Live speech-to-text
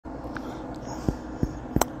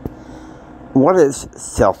What is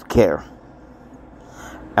self-care?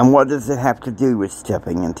 And what does it have to do with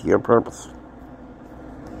stepping into your purpose?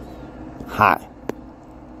 Hi,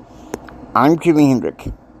 I'm Jimi Hendrix,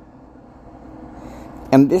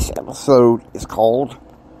 and this episode is called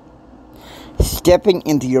Stepping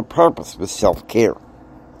into Your Purpose with Self-Care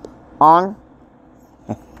on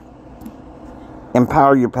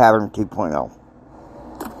Empower Your Pattern 2.0.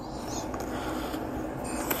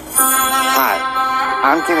 Hi,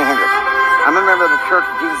 I'm Jimi Hendrix. I'm a member of the Church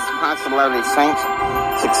of Jesus Christ of Latter-day Saints,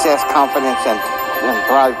 Success, Confidence, and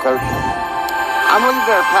Thrive Coach. I believe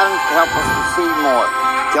there are patterns to help us receive more,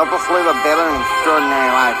 to help us live a better and extraordinary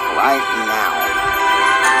life right now.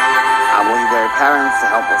 I believe there are patterns to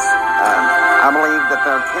help us. I believe that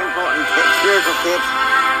there are temporal and spiritual tips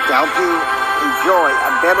to help you enjoy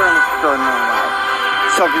a better and extraordinary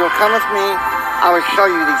life. So if you'll come with me, I will show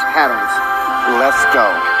you these patterns. Let's go.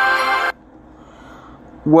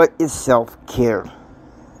 What is self-care?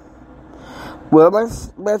 Well,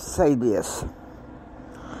 let's say this.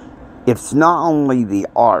 It's not only the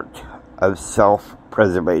art of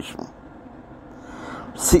self-preservation.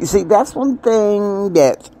 See, that's one thing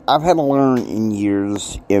that I've had to learn in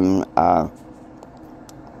years in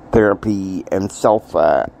therapy and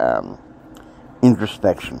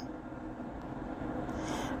introspection.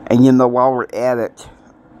 And while we're at it,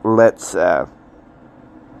 let's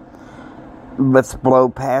blow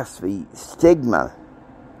past the stigma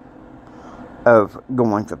of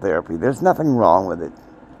going to therapy. There's nothing wrong with it.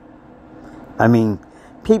 I mean,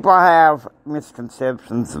 people have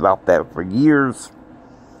misconceptions about that for years.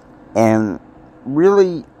 And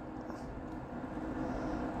really,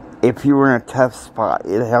 if you're in a tough spot,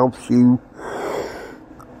 it helps you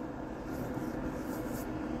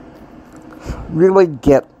really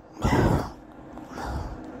get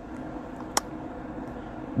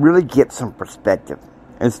some perspective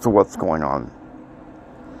as to what's going on.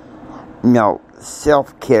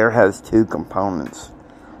 Self-care has two components.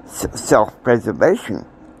 Self-preservation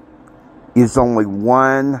is only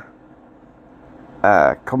one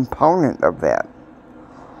component of that.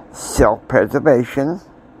 Self-preservation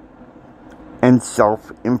and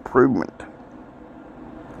self-improvement.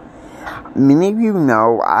 Many of you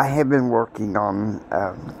know I have been working on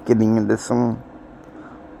getting into some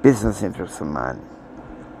business interests of mine.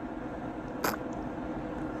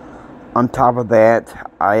 On top of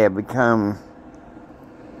that, I have become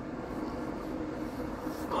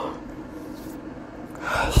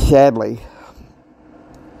sadly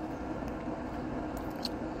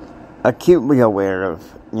acutely aware of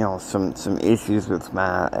some issues with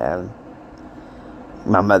my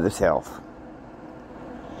mother's health,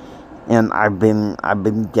 and I've been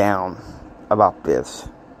down about this.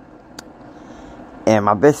 And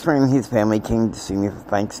my best friend and his family came to see me for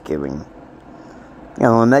Thanksgiving.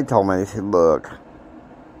 And they told me, they said, "Look,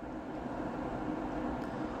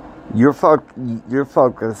 your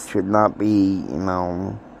focus should not be,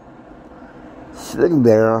 sitting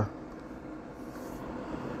there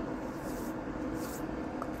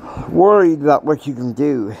worried about what you can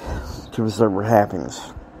do to preserve her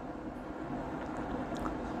happiness.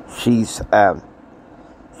 She's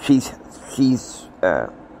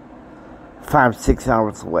 5-6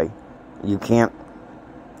 hours away. You can't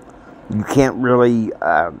really,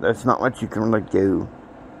 there's not much you can really do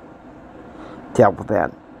to help with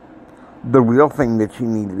that. The real thing that you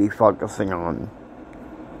need to be focusing on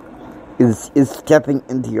is stepping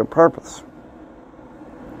into your purpose."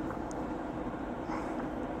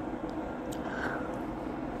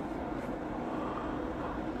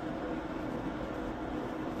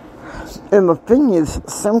 And the thing is,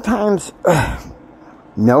 sometimes,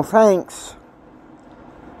 no thanks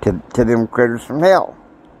to them critters from hell,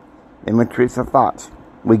 them intrusive thoughts.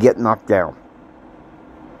 We get knocked down.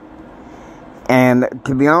 And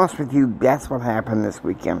to be honest with you, that's what happened this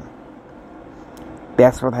weekend.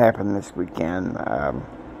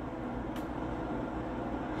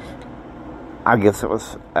 I guess it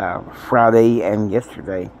was Friday and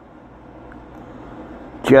yesterday.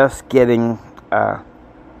 Just getting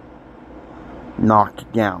knocked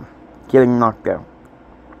down.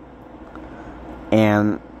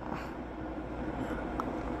 And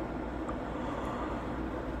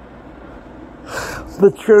the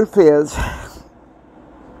truth is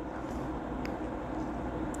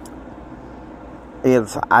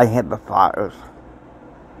I had the thought of,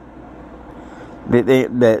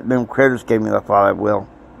 them critters gave me the thought of, well,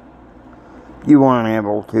 you weren't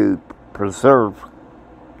able to preserve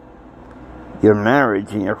your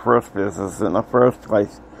marriage and your first business in the first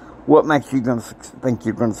place. What makes you think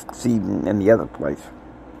you're going to succeed in the other place?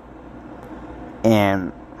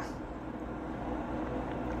 And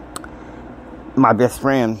my best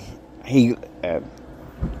friend,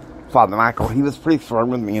 Father Michael, he was pretty firm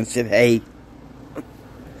with me and said, hey,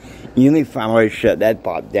 you need to find a way to shut that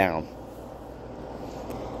pot down.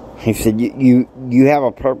 He said, you have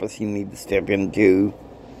a purpose you need to step into,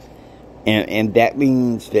 and that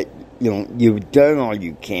means that, you've done all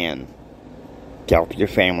you can to help your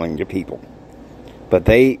family and your people. But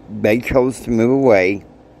they chose to move away,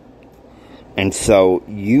 and so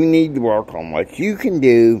you need to work on what you can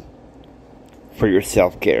do for your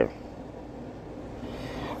self-care.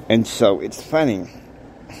 And so it's funny.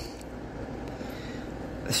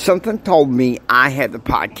 Something told me I had the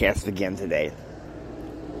podcast again today.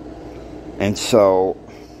 And so,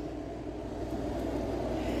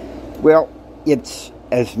 well, it's,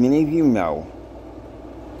 as many of you know,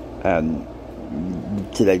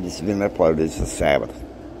 today this has been uploaded, it's the Sabbath.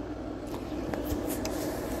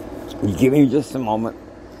 You give me just a moment.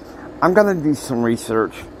 I'm going to do some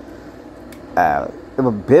research of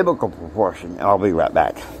a biblical proportion, and I'll be right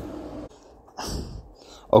back.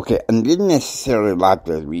 Okay, I didn't necessarily like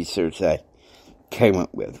the research I came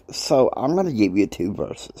up with, so I'm going to give you 2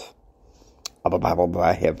 verses of the Bible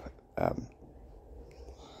that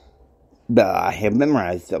I have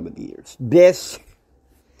memorized over the years. This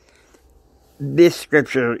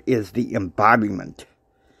scripture is the embodiment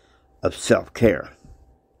of self-care,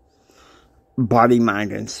 body,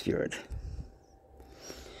 mind, and spirit.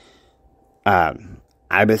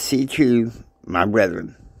 I beseech you, my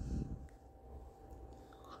brethren,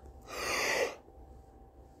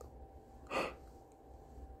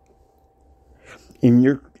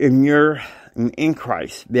 in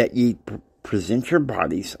Christ, that ye present your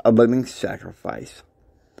bodies a living sacrifice,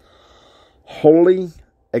 holy,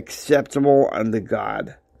 acceptable unto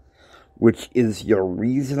God, which is your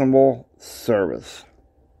reasonable service.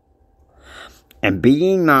 And be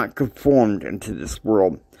ye not conformed into this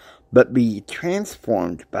world, but be ye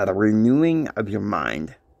transformed by the renewing of your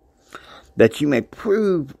mind, that you may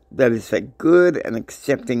prove that is a good and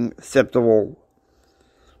acceptable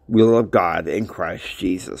will of God in Christ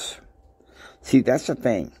Jesus. See, that's the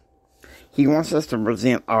thing. He wants us to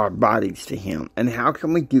present our bodies to Him. And how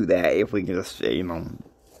can we do that if we just,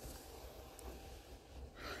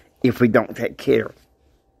 if we don't take care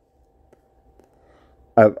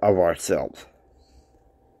of ourselves?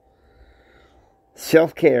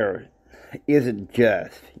 Self-care isn't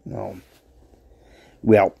just,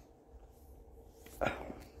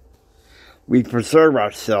 we preserve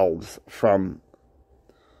ourselves from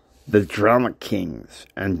the drama kings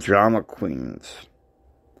and drama queens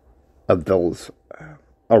of those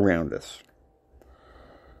around us.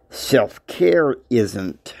 Self-care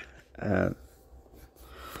isn't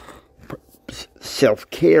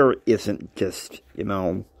just,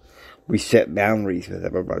 we set boundaries with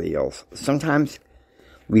everybody else. Sometimes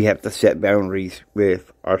we have to set boundaries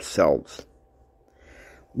with ourselves.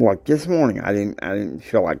 Like this morning, I didn't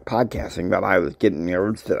feel like podcasting, but I was getting the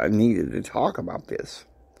urge that I needed to talk about this.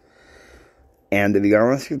 And to be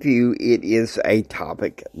honest with you, it is a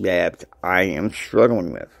topic that I am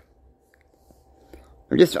struggling with.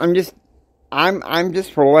 I'm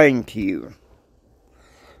just relaying to you.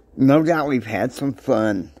 No doubt we've had some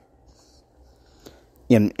fun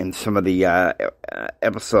in some of the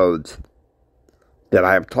episodes that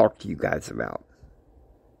I have talked to you guys about.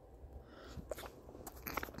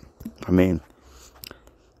 I mean,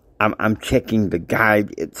 I'm checking the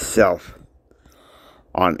guide itself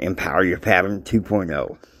on Empower Your Pattern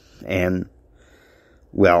 2.0. And,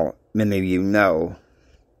 well, many of you know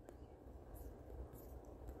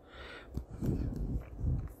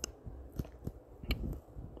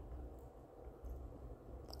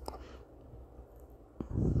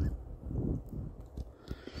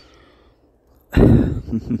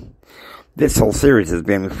this whole series has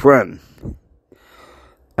been fun.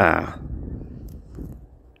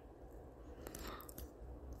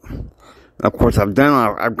 Of course, I've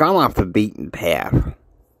gone off the beaten path.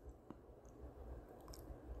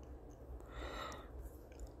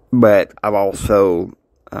 But I've also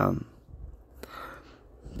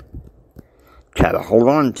tried to hold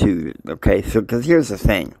on to it, okay? So, because here's the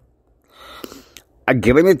thing. I've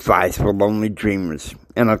given advice for lonely dreamers,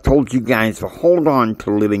 and I've told you guys to hold on to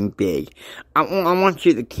living big. I want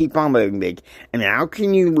you to keep on living big. And how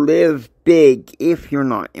can you live big if you're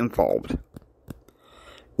not involved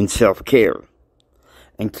in self-care?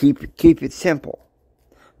 And keep it simple.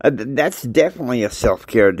 That's definitely a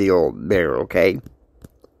self-care deal there, okay?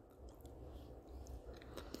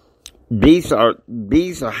 These are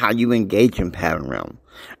how you engage in pattern realm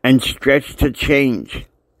and stretch to change.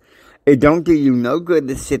 It don't do you no good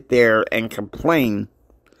to sit there and complain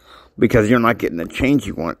because you're not getting the change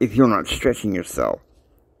you want if you're not stretching yourself.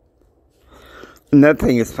 Another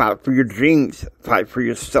thing is fight for your dreams, fight for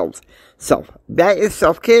yourself. That is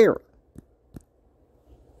self-care.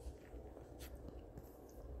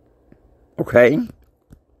 Okay?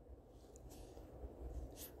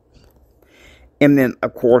 And then,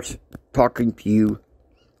 of course, talking to you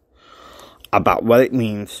about what it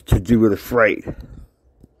means to do it afraid.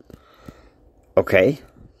 Okay?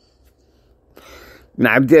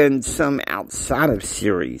 Now, I've done some outside of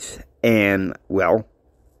series, and, well,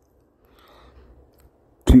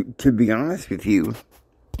 to be honest with you,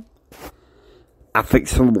 I think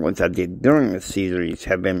some of the ones I did during the series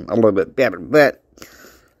have been a little bit better, but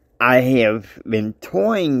I have been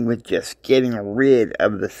toying with just getting rid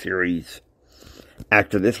of the series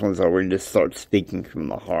after this one's over and just start speaking from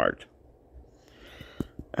the heart.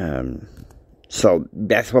 So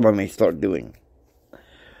that's what I may start doing.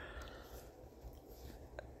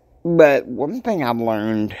 But one thing I've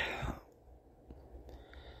learned,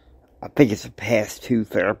 I think it's the past 2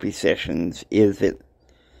 therapy sessions, is that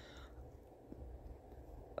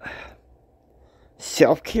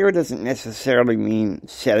self-care doesn't necessarily mean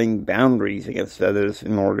setting boundaries against others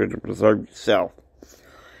in order to preserve yourself.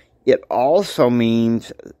 It also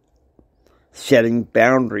means setting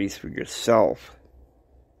boundaries for yourself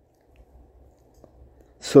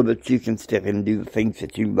so that you can step in and do the things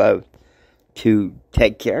that you love to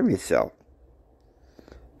take care of yourself.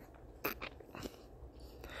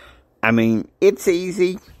 I mean, it's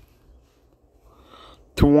easy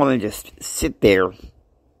to want to just sit there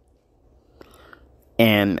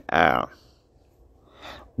and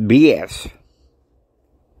BS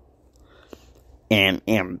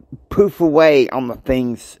and poof away on the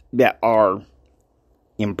things that are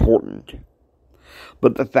important.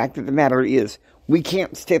 But the fact of the matter is, we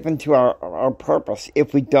can't step into our purpose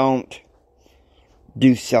if we don't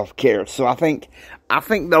do self-care. So I think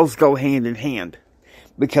those go hand in hand.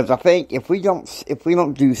 Because I think if we don't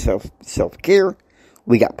do self-care,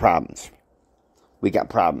 we got problems.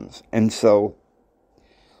 And so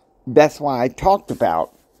that's why I talked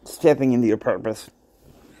about stepping into your purpose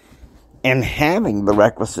and having the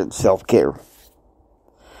requisite self-care.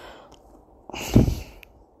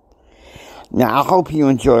 Now, I hope you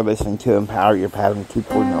enjoy listening to Empower Your Pattern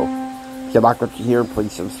 2.0. If you like what you hear,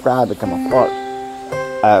 please subscribe, become a part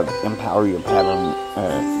of Empower Your Pattern,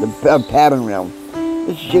 the Pattern Realm.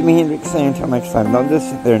 This is Jimi Hendrix saying until next time, don't just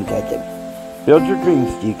sit there and take it. Build your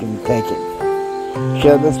dreams so you can take it.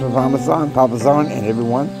 Share this with Mama Zon, Papa Zon, and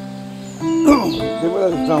everyone. Do what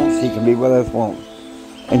others don't so you can be what others won't.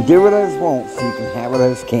 And do what others won't so you can have what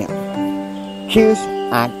others can't. Choose,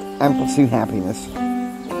 act, and pursue happiness.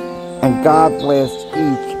 And God bless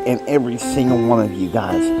each and every single one of you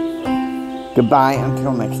guys. Goodbye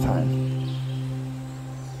until next time.